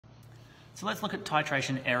So let's look at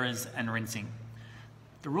titration errors and rinsing.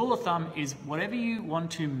 The rule of thumb is whatever you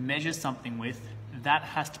want to measure something with, that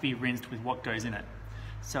has to be rinsed with what goes in it.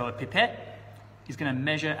 So a pipette is going to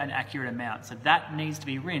measure an accurate amount, so that needs to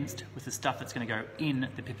be rinsed with the stuff that's going to go in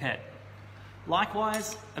the pipette.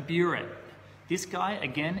 Likewise, a burette. This guy,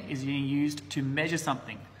 again, is being used to measure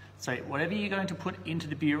something. So whatever you're going to put into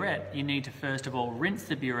the burette, you need to first of all rinse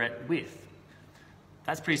the burette with.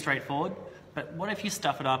 That's pretty straightforward, but what if you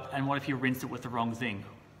stuff it up and what if you rinse it with the wrong thing?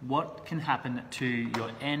 What can happen to your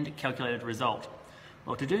end calculated result?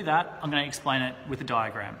 Well, to do that, I'm going to explain it with a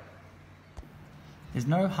diagram. There's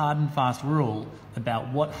no hard and fast rule about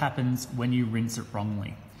what happens when you rinse it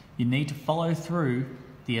wrongly. You need to follow through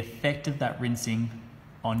the effect of that rinsing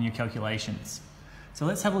on your calculations. So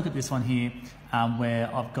let's have a look at this one here where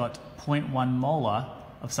I've got 0.1 molar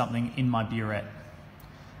of something in my burette.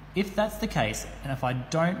 If that's the case, and if I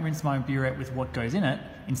don't rinse my burette with what goes in it,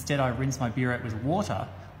 instead I rinse my burette with water,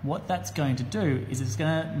 what that's going to do is it's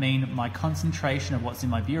going to mean my concentration of what's in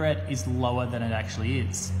my burette is lower than it actually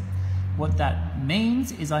is. What that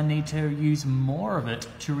means is I need to use more of it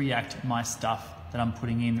to react my stuff that I'm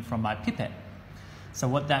putting in from my pipette. So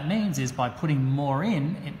what that means is by putting more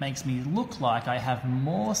in, it makes me look like I have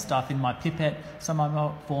more stuff in my pipette, so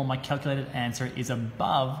my calculated answer is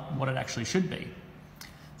above what it actually should be.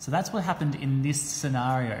 So that's what happened in this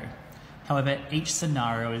scenario. However, each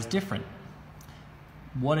scenario is different.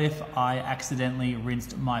 What if I accidentally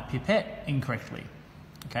rinsed my pipette incorrectly?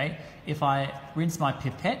 Okay, if I rinse my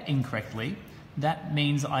pipette incorrectly, that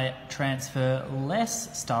means I transfer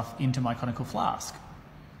less stuff into my conical flask.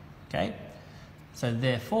 Okay, so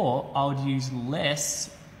therefore I would use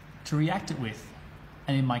less to react it with.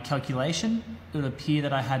 And in my calculation, it would appear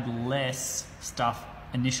that I had less stuff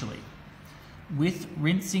initially. With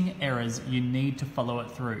rinsing errors, you need to follow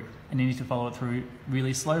it through, and you need to follow it through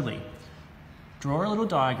really slowly. Draw a little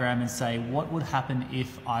diagram and say what would happen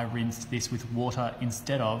if I rinsed this with water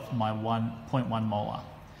instead of my 1.1 molar.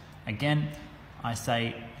 Again, I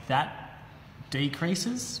say that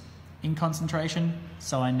decreases in concentration,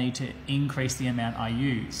 so I need to increase the amount I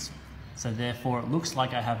use. So therefore it looks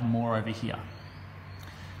like I have more over here.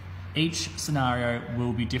 Each scenario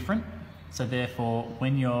will be different, so therefore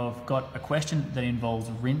when you've got a question that involves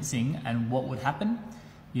rinsing and what would happen,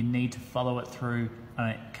 you need to follow it through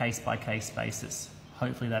on a case-by-case basis.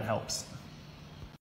 Hopefully that helps.